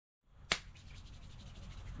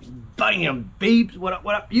Bam, beeps. What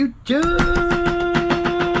up, YouTube?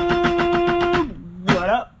 What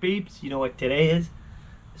up, beeps? You know what today is?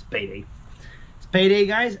 It's payday. It's payday,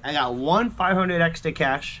 guys. I got 500 extra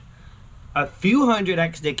cash, a few hundred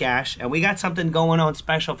extra cash, and we got something going on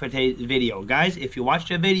special for today's video. Guys, if you watch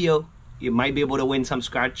the video, you might be able to win some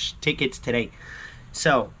scratch tickets today.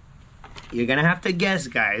 So, you're gonna have to guess,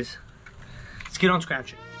 guys. Let's get on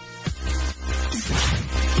scratching.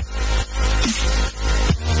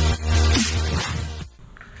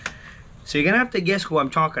 So you're gonna have to guess who I'm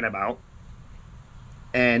talking about,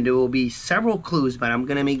 and there will be several clues, but I'm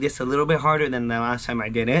gonna make this a little bit harder than the last time I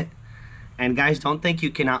did it. And guys, don't think you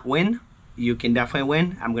cannot win. You can definitely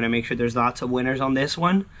win. I'm gonna make sure there's lots of winners on this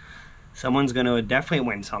one. Someone's gonna definitely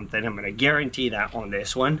win something. I'm gonna guarantee that on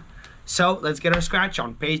this one. So let's get our scratch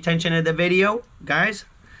on. Pay attention to the video, guys.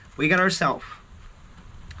 We got ourselves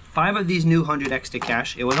 5 of these new 100 extra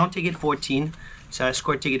cash. It was on ticket 14, so I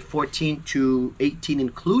scored ticket 14 to 18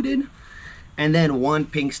 included. And then 1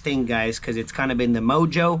 pink sting, guys, because it's kind of been the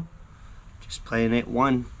mojo. Just playing it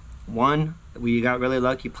 1. We got really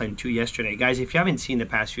lucky playing 2 yesterday. Guys, if you haven't seen the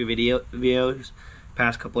past few videos,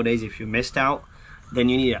 past couple of days, if you missed out, then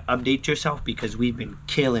you need to update yourself because we've been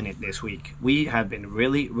killing it this week. We have been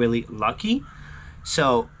really, really lucky.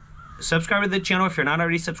 So, subscribe to the channel. If you're not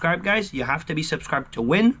already subscribed, guys, you have to be subscribed to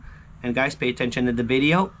win. And guys, pay attention to the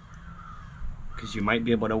video, because you might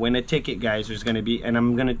be able to win a ticket, guys. There's gonna be, and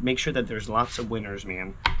I'm gonna make sure that there's lots of winners,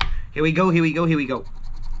 man. Here we go, here we go, here we go.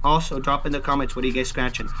 Also, drop in the comments, what are you guys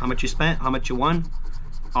scratching? How much you spent, how much you won?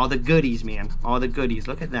 All the goodies, man, all the goodies.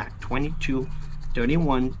 Look at that, 22,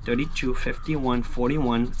 31, 32, 51,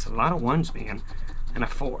 41. It's a lot of ones, man. And a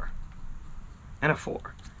 4, and a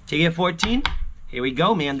 4. Ticket 14, here we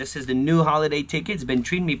go, man. This is the new holiday ticket. It's been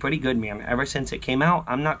treating me pretty good, man. Ever since it came out,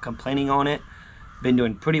 I'm not complaining on it. Been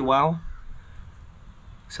doing pretty well.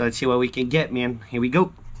 So let's see what we can get, man. Here we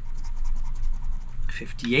go.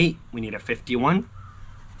 58. We need a 51.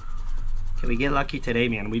 Can we get lucky today,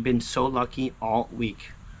 man? We've been so lucky all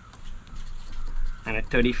week. And a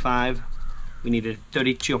 35. We need a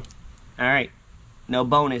 32. All right. No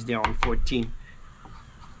bonus there on 14.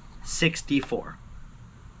 64.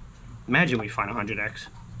 Imagine we find 100x.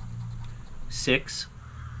 6.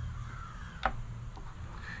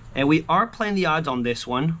 And we are playing the odds on this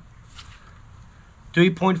one.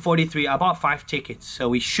 3.43. I bought 5 tickets, so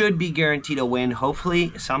we should be guaranteed a win.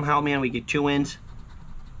 Hopefully, somehow, man, we get 2 wins.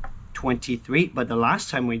 23. But the last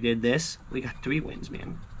time we did this, we got 3 wins,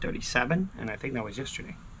 man. 37, and I think that was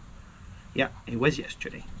yesterday. Yeah, it was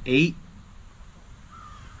yesterday. 8.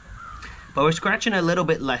 But we're scratching a little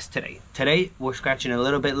bit less today. Today, we're scratching a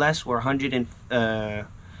little bit less. We're 100 and...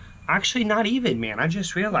 actually, not even, man. I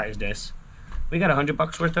just realized this. We got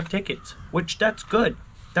 $100 worth of tickets, which that's good.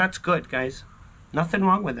 That's good, guys. Nothing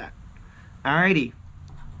wrong with that. Alrighty.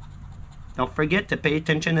 Don't forget to pay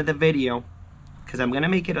attention to the video, because I'm going to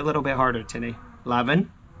make it a little bit harder today.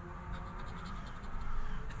 11.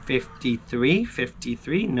 53.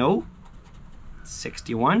 53. No.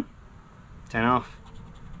 61. 10 off.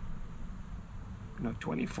 No,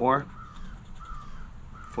 24.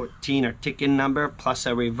 14, our ticket number, plus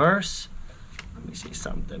a reverse. Let me see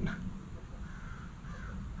something.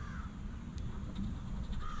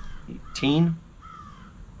 18.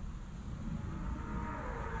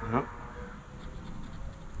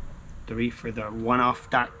 3 for the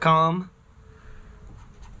oneoff.com.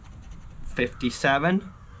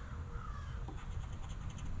 57.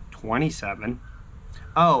 27.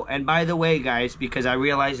 Oh, and by the way, guys, because I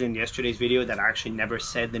realized in yesterday's video that I actually never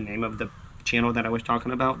said the name of the channel that I was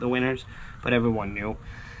talking about, the winners, but everyone knew.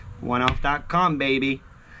 Oneoff.com, baby.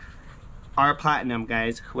 R Platinum,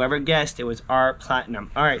 guys. Whoever guessed, it was R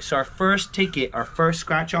Platinum. Alright, so our first ticket, our first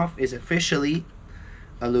scratch off is officially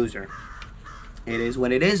a loser. It is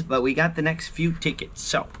what it is, but we got the next few tickets.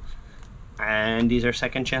 So, and these are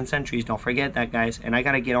second chance entries. Don't forget that, guys. And I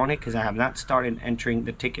gotta get on it because I have not started entering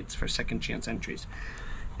the tickets for second chance entries.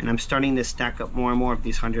 And I'm starting to stack up more and more of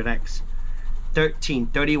these 100x. 13,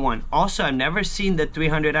 31. Also, I've never seen the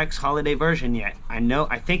 300x holiday version yet.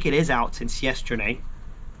 I think it is out since yesterday.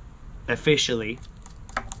 Officially.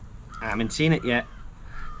 I haven't seen it yet.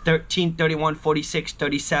 13, 31, 46,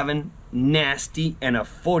 37. Nasty. And a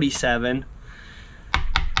 47.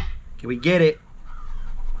 Can we get it?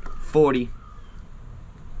 40.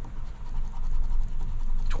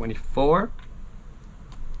 24.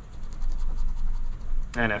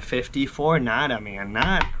 And a 54. Nada, man.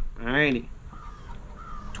 Not. Alrighty.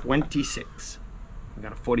 26. We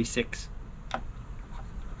got a 46.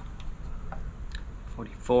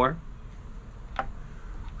 44.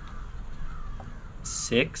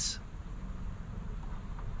 6.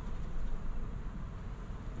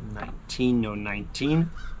 18, no 19.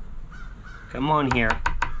 Come on here.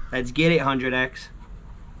 Let's get it, 100x.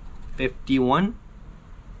 51.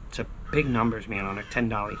 It's a big numbers, man, on a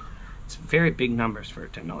 $10. It's very big numbers for a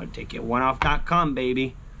 $10 ticket. Oneoff.com,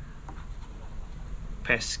 baby.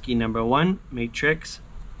 Pesky number 1, Matrix.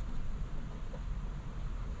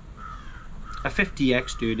 A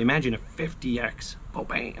 50x, dude. Imagine a 50x. Oh,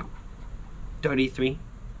 bam. 33.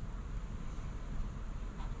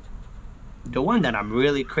 The one that I'm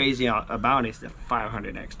really crazy about is the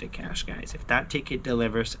 500x to cash, guys. If that ticket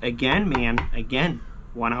delivers, again, man, again,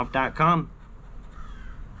 oneoff.com.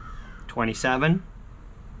 27.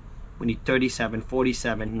 We need 37,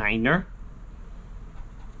 47, 9er.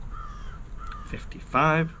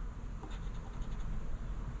 55.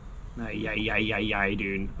 Ay,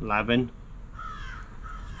 dude. 11.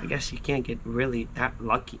 I guess you can't get really that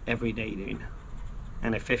lucky every day, dude.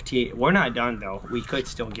 And a 58. We're not done, though. We could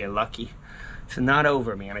still get lucky. It's not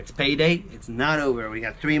over, man. It's payday. It's not over. We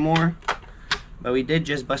got 3 more. But we did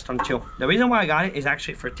just bust on 2. The reason why I got it is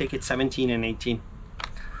actually for tickets 17 and 18.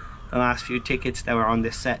 The last few tickets that were on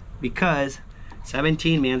this set. Because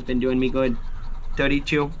 17, man's been doing me good.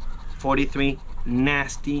 32, 43,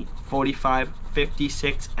 nasty, 45,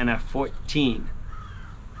 56, and a 14.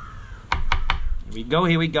 Here we go,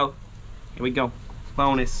 here we go. Here we go.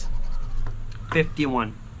 Bonus.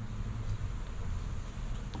 51.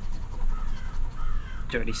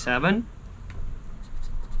 37.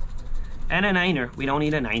 And a 9er. We don't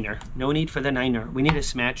need a 9er. No need for the 9er. We need a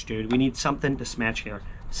smash, dude. We need something to smash here.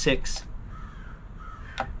 6.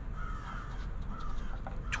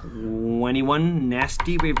 21.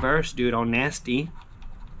 Nasty reverse, dude. On nasty.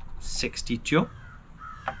 62.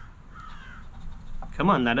 Come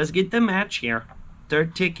on, let us get the match here.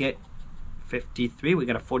 Third ticket. 53. We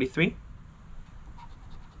got a 43.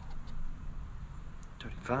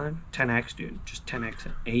 35. 10x, dude. Just 10x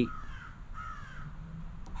at 8.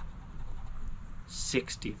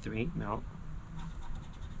 63. No.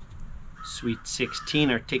 Sweet 16,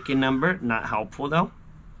 our ticket number. Not helpful, though.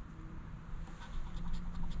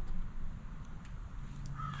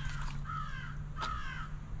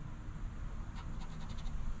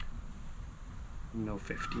 No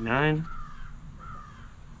 59.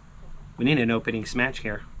 We need an opening smash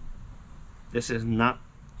here. This is not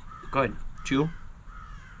good. 2.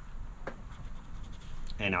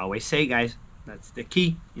 And I always say, guys, that's the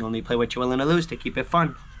key. You only play what you're willing to lose to keep it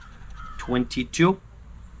fun. 22.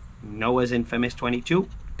 Noah's infamous 22.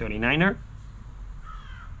 39er.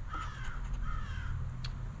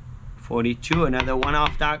 42. Another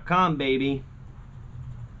oneoff.com, baby.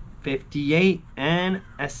 58. And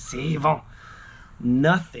a save.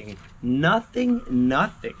 Nothing. Nothing.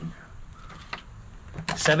 Nothing.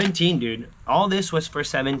 17, dude. All this was for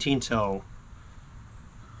 17, so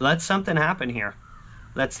let something happen here.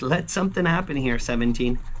 Let's let something happen here.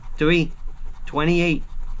 17, 3, 28,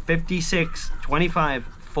 56, 25,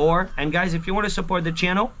 4. And guys, if you want to support the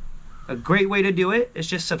channel, a great way to do it is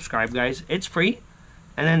just subscribe, guys. It's free.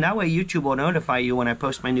 And then that way YouTube will notify you when I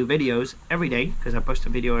post my new videos every day, because I post a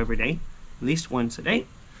video every day, at least once a day.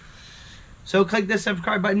 So click the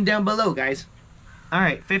subscribe button down below, guys. All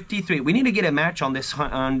right, 53. We need to get a match on this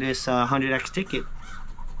 100x ticket.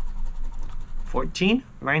 14.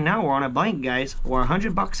 Right now we're on a blank, guys. We're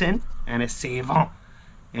 $100 in and a save.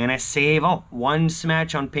 And a save. One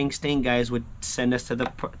smash on Pink Stain, guys, would send us to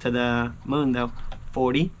the moon, though.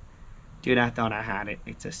 40. Dude, I thought I had it.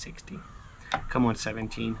 It's a 60. Come on,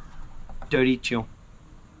 17. 32.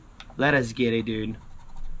 Let us get it, dude.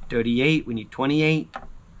 38. We need 28.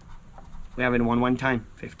 We haven't won one time.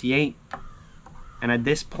 58. And at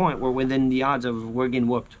this point, we're within the odds of we're getting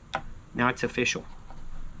whooped. Now it's official.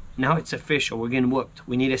 Now it's official. We're getting whooped.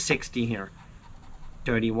 We need a 60 here.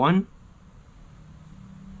 31.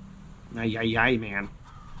 Ay, man.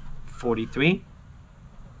 43.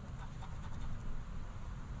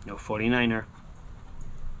 No 49er.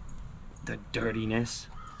 The dirtiness.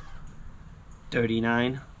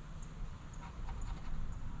 39.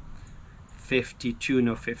 52.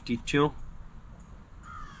 No 52.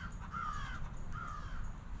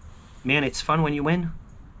 Man, it's fun when you win.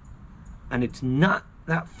 And it's not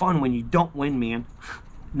that fun when you don't win, man.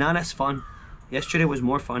 Not as fun. Yesterday was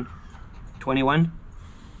more fun. 21.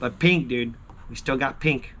 But pink, dude. We still got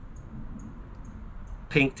pink.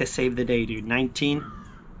 Pink to save the day, dude. 19.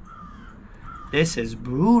 This is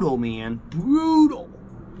brutal, man. Brutal.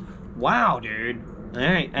 Wow, dude.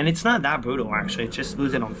 Alright. And it's not that brutal, actually. It's just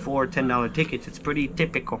losing on 4 $10 tickets. It's pretty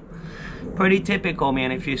typical. Pretty typical,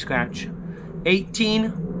 man, if you scratch.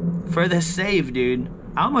 18 for the save, dude.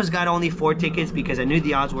 I almost got only 4 tickets because I knew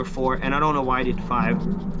the odds were 4, and I don't know why I did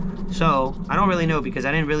 5. So I don't really know because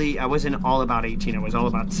I wasn't all about 18. I was all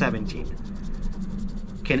about 17.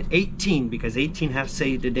 Can 18, because 18 have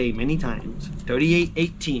saved the day many times. 38,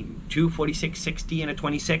 18, 2, 46, 60, and a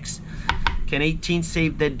 26. Can 18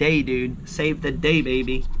 save the day, dude? Save the day,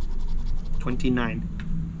 baby. 29.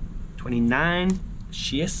 29.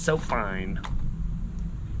 She is so fine.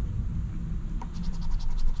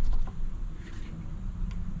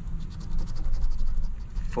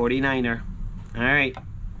 49er. All right.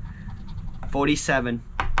 47.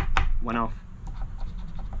 Went off.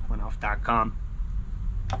 Went off.com.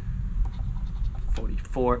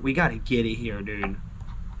 44. We gotta get it here, dude.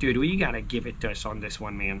 Dude, we gotta give it to us on this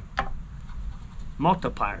one, man.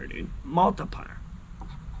 Multiplier, dude. Multiplier.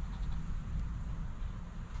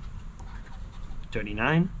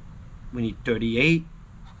 39. We need 38.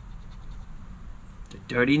 The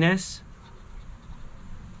dirtiness.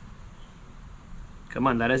 Come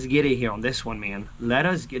on, let us get it here on this one, man. Let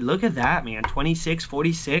us get, look at that, man. 26,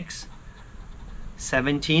 46,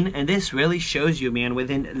 17. And this really shows you, man,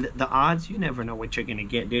 within the odds, you never know what you're going to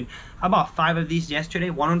get, dude. I bought 5 of these yesterday,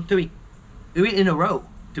 1 on 3. 3 in a row.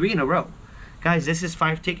 3 in a row. Guys, this is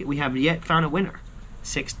 5 ticket. We have yet found a winner.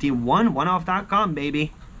 61, oneoff.com,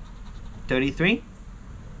 baby. 33.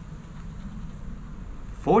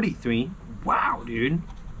 43. Wow, dude.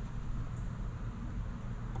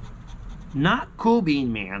 Not cool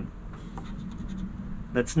bean, man.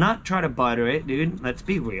 Let's not try to butter it, dude. Let's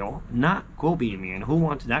be real. Not cool bean, man. Who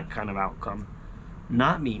wants that kind of outcome?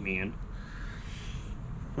 Not me, man.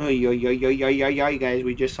 Oh, yo, guys.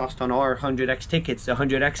 We just lost on all our 100x tickets. The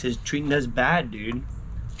 100x is treating us bad, dude.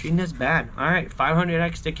 Treating us bad. Alright,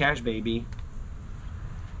 500x to cash, baby.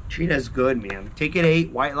 Treat us good, man. Ticket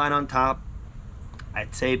 8, white line on top.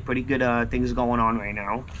 I'd say pretty good things going on right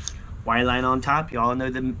now. White line on top. Y'all know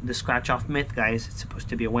the scratch off myth, guys. It's supposed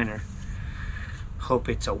to be a winner. Hope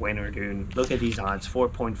it's a winner, dude. Look at these odds.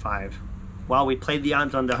 4.5. Well, we played the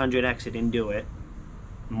odds on the 100x. It didn't do it.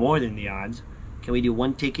 More than the odds. Can we do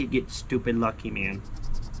one ticket? Get stupid lucky, man.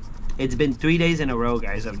 It's been 3 days in a row,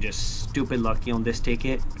 guys, of just stupid lucky on this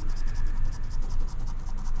ticket.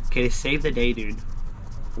 Okay, save the day, dude.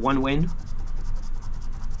 1 win.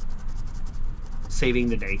 Saving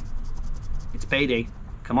the day. It's payday.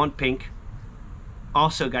 Come on, pink.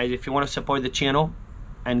 Also, guys, if you want to support the channel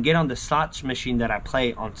and get on the slots machine that I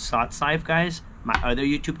play on Slots Live, guys, my other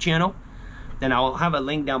YouTube channel, then I'll have a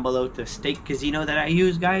link down below to Stake Casino that I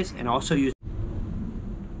use, guys, and also use.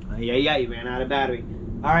 Yeah, you ran out of battery.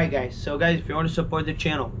 All right, guys. So, guys, if you want to support the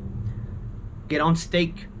channel, get on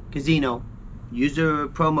Stake Casino. Use the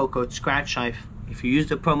promo code ScratchLife. If you use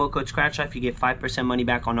the promo code ScratchLife, you get 5% money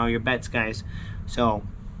back on all your bets, guys. So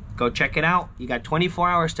go check it out. You got 24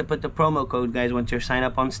 hours to put the promo code, guys, once you're signed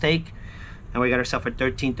up on Stake. And we got ourselves at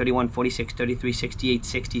 13, 31, 46, 33, 68,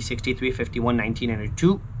 60, 63, 51, 19, and a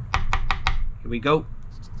 2. Here we go.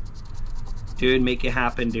 Dude, make it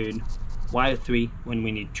happen, dude. Why a 3 when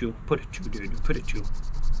we need 2? Put a 2, dude. Put a 2.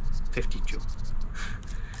 52.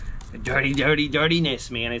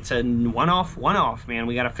 Dirtiness, man. It's a one off, man.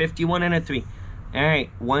 We got a 51 and a 3. All right,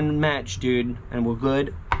 1 match, dude, and we're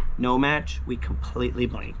good. No match, we completely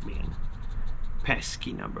blank, man.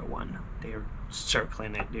 Pesky number 1. They're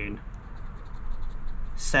circling it, dude.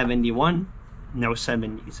 71, no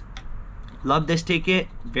 70s. Love this ticket.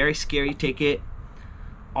 Very scary ticket.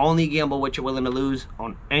 Only gamble what you're willing to lose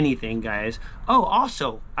on anything, guys. Oh,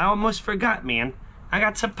 also, I almost forgot, man. I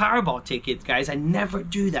got some Powerball tickets, guys. I never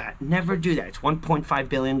do that. Never do that. It's 1.5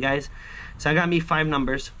 billion, guys. So I got me 5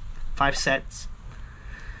 numbers, 5 sets.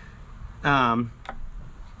 Playing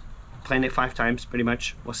it 5 times, pretty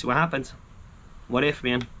much. We'll see what happens. What if,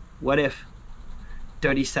 man? What if?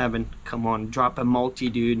 37. Come on, drop a multi,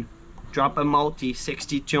 dude. Drop a multi.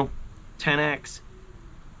 62. 10x.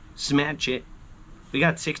 Smash it. We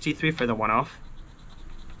got 63 for the one off.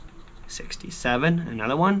 67.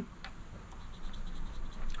 Another one.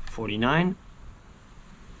 49.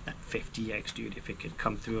 That 50x, dude, if it could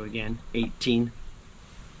come through again. 18.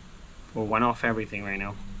 We're one off everything right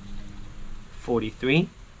now. 43.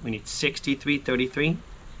 We need 63, 33.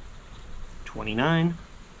 29.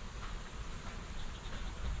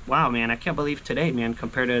 Wow, man, I can't believe today, man,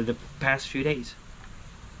 compared to the past few days.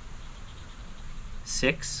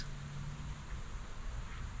 6.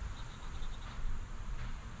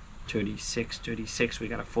 36, 36. We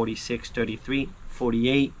got a 46, 33,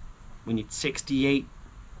 48. We need 68.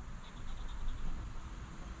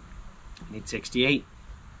 We need 68.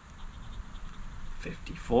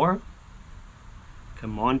 54.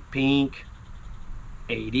 Come on, pink.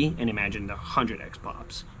 80. And imagine the 100x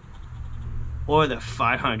pops. Or the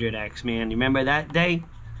 500x, man. You remember that day?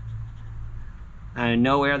 Out of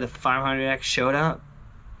nowhere, the 500x showed up.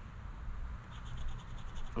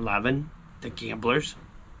 11, the gamblers.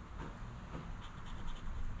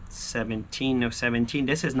 17, no 17.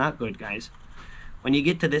 This is not good, guys. When you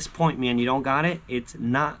get to this point, man, you don't got it, it's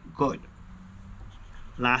not good.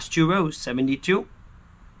 Last 2 rows, 72.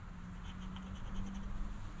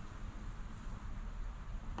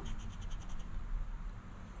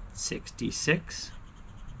 66.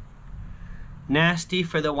 Nasty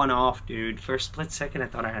for the 1 off, dude. For a split second, I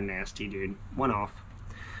thought I had nasty, dude. 1 off.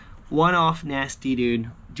 1 off, nasty,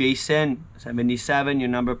 dude. Jason, 77. Your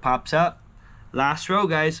number pops up. Last row,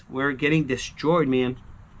 guys. We're getting destroyed, man.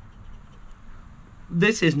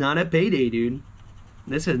 This is not a payday, dude.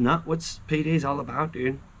 This is not what payday's all about,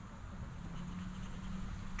 dude.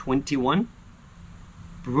 21.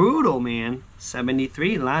 Brutal, man.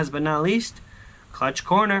 73. Last but not least, clutch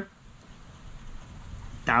corner.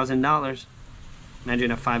 $1,000.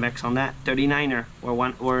 Imagine a 5x on that. 39er.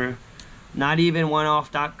 Or not even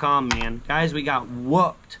oneoff.com, man. Guys, we got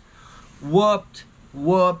whooped. Whooped.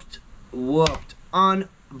 Whooped. Whooped.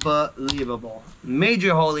 Unbelievable.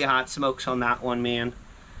 Major holy hot smokes on that one, man.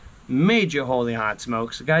 Major holy hot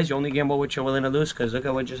smokes. Guys, you only gamble what you're willing to lose, because look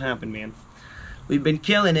at what just happened, man. We've been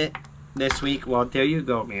killing it this week. Well, there you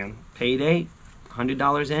go, man. Payday.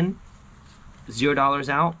 $100 in. $0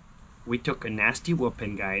 out. We took a nasty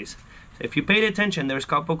whooping, guys. So if you paid attention, there's a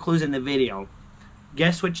couple clues in the video.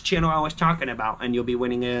 Guess which channel I was talking about, and you'll be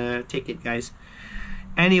winning a ticket, guys.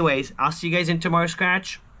 Anyways, I'll see you guys in tomorrow's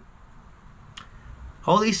scratch.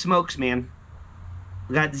 Holy smokes, man.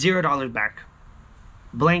 We got $0 back.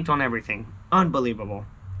 Blanked on everything. Unbelievable.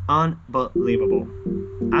 Unbelievable.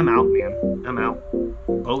 I'm out, man. I'm out.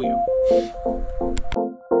 Oh, yeah.